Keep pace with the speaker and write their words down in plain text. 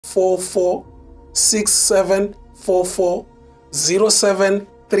44 6744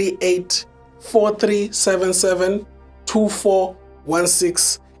 0738 4377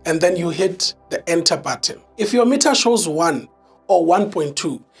 2416, and then you hit the enter button. If your meter shows 1 or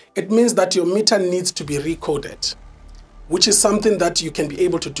 1.2, it means that your meter needs to be recoded, which is something that you can be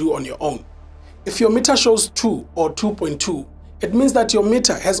able to do on your own. If your meter shows 2 or 2.2, it means that your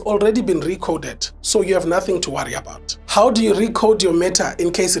meter has already been recoded, so you have nothing to worry about. How do you recode your meter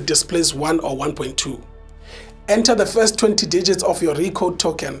in case it displays 1 or 1.2? Enter the first 20 digits of your recode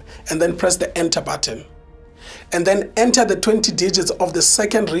token and then press the enter button. And then enter the 20 digits of the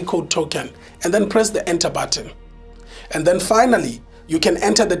second recode token and then press the enter button. And then finally, you can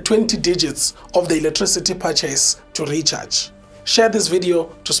enter the 20 digits of the electricity purchase to recharge. Share this video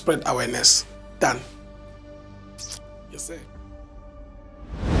to spread awareness. Done. Yes, sir.